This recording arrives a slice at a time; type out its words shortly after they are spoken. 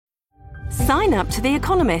Sign up to The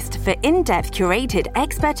Economist for in-depth curated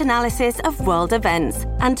expert analysis of world events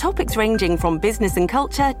and topics ranging from business and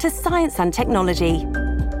culture to science and technology.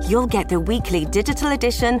 You'll get the weekly digital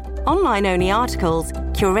edition, online-only articles,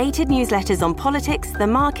 curated newsletters on politics, the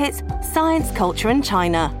markets, science, culture and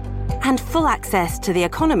China, and full access to The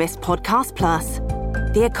Economist Podcast Plus.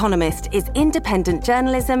 The Economist is independent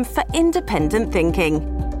journalism for independent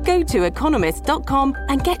thinking. Go to economist.com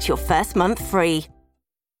and get your first month free.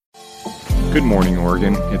 Good morning,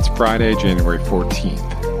 Oregon. It's Friday, January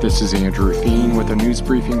 14th. This is Andrew Thien with a news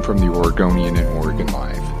briefing from the Oregonian and Oregon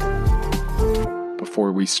Live.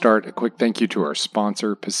 Before we start, a quick thank you to our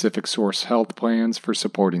sponsor, Pacific Source Health Plans, for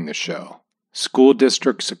supporting the show. School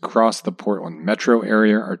districts across the Portland metro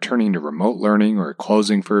area are turning to remote learning or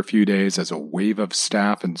closing for a few days as a wave of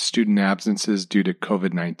staff and student absences due to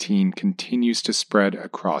COVID-19 continues to spread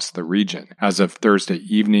across the region. As of Thursday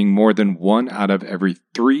evening, more than 1 out of every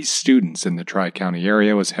 3 students in the Tri-County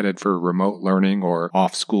area was headed for remote learning or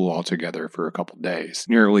off school altogether for a couple days.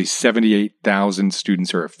 Nearly 78,000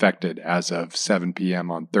 students are affected as of 7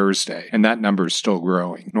 p.m. on Thursday, and that number is still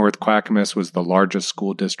growing. North Clackamas was the largest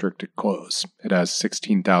school district to close. It has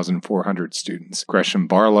 16,400 students. Gresham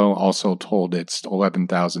Barlow also told its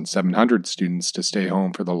 11,700 students to stay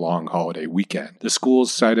home for the long holiday weekend. The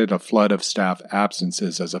schools cited a flood of staff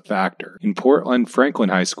absences as a factor. In Portland, Franklin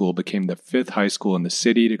High School became the 5th high school in the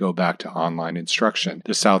city to go back to online instruction.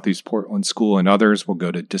 The Southeast Portland School and others will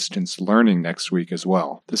go to distance learning next week as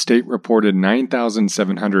well. The state reported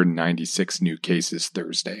 9,796 new cases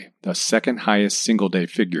Thursday, the second highest single-day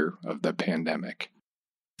figure of the pandemic.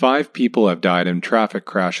 5 people have died in traffic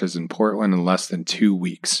crashes in Portland in less than 2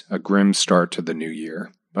 weeks, a grim start to the new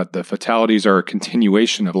year. But the fatalities are a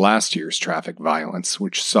continuation of last year's traffic violence,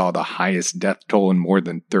 which saw the highest death toll in more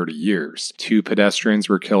than 30 years. 2 pedestrians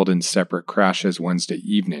were killed in separate crashes Wednesday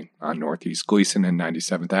evening on Northeast Gleason and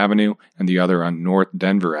 97th Avenue, and the other on North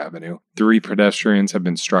Denver Avenue. 3 pedestrians have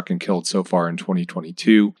been struck and killed so far in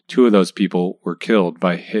 2022. 2 of those people were killed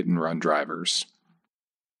by hit-and-run drivers.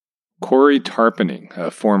 Corey Tarpening, a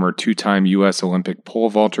former 2-time U.S. Olympic pole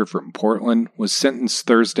vaulter from Portland, was sentenced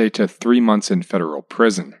Thursday to 3 months in federal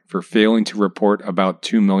prison for failing to report about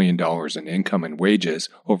 $2 million in income and wages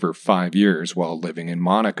over 5 years while living in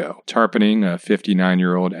Monaco. Tarpening, a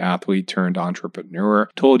 59-year-old athlete turned entrepreneur,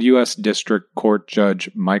 told U.S. District Court Judge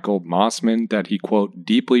Michael Mossman that he, quote,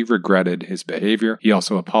 deeply regretted his behavior. He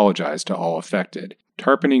also apologized to all affected.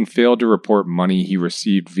 Tarpening failed to report money he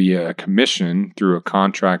received via a commission through a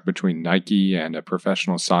contract between Nike and a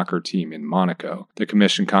professional soccer team in Monaco. The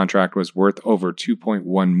commission contract was worth over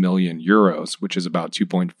 2.1 million euros, which is about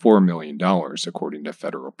 $2.4 million, according to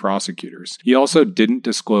federal prosecutors. He also didn't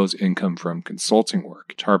disclose income from consulting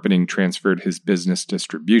work. Tarpening transferred his business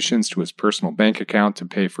distributions to his personal bank account to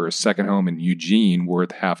pay for a second home in Eugene worth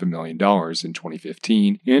 $500,000 in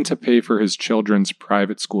 2015 and to pay for his children's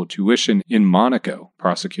private school tuition in Monaco,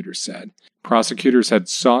 prosecutors said. Prosecutors had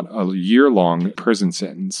sought a year-long prison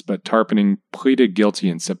sentence, but Tarpening pleaded guilty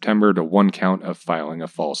in September to 1 count of filing a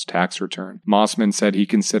false tax return. Mossman said he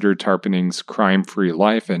considered Tarpening's crime-free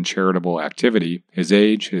life and charitable activity, his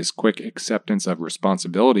age, his quick acceptance of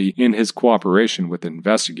responsibility, and his cooperation with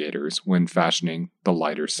investigators when fashioning the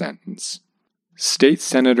lighter sentence. State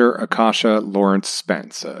Senator Akasha Lawrence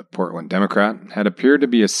Spence, a Portland Democrat, had appeared to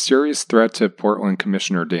be a serious threat to Portland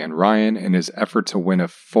Commissioner Dan Ryan in his effort to win a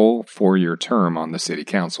full 4-year term on the city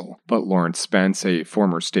council. But Lawrence Spence, a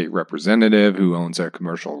former state representative who owns a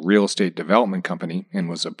commercial real estate development company and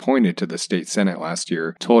was appointed to the state senate last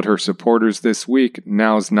year, told her supporters this week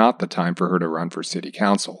now's not the time for her to run for city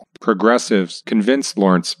council. Progressives convinced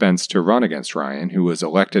Lawrence Spence to run against Ryan, who was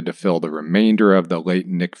elected to fill the remainder of the late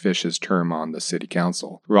Nick Fish's term on the city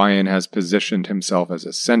council. Ryan has positioned himself as a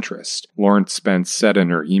centrist. Lawrence Spence said in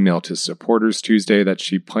her email to supporters Tuesday that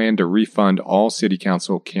she planned to refund all city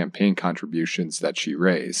council campaign contributions that she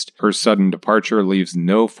raised. Her sudden departure leaves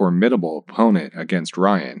no formidable opponent against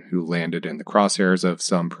Ryan, who landed in the crosshairs of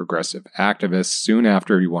some progressive activists soon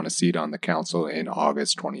after he won a seat on the council in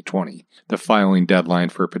August 2020. The filing deadline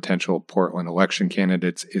for potential Portland election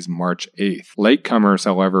candidates is March 8th. Latecomers,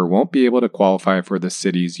 however, won't be able to qualify for the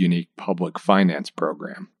city's unique public finance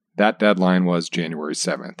program. That deadline was January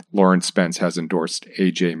 7th. Lawrence Spence has endorsed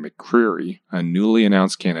A.J. McCreary, a newly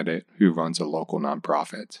announced candidate who runs a local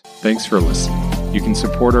nonprofit. Thanks for listening. You can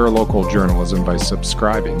support our local journalism by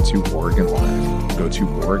subscribing to Oregon Live. Go to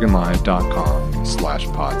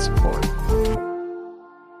OregonLive.com/pod support.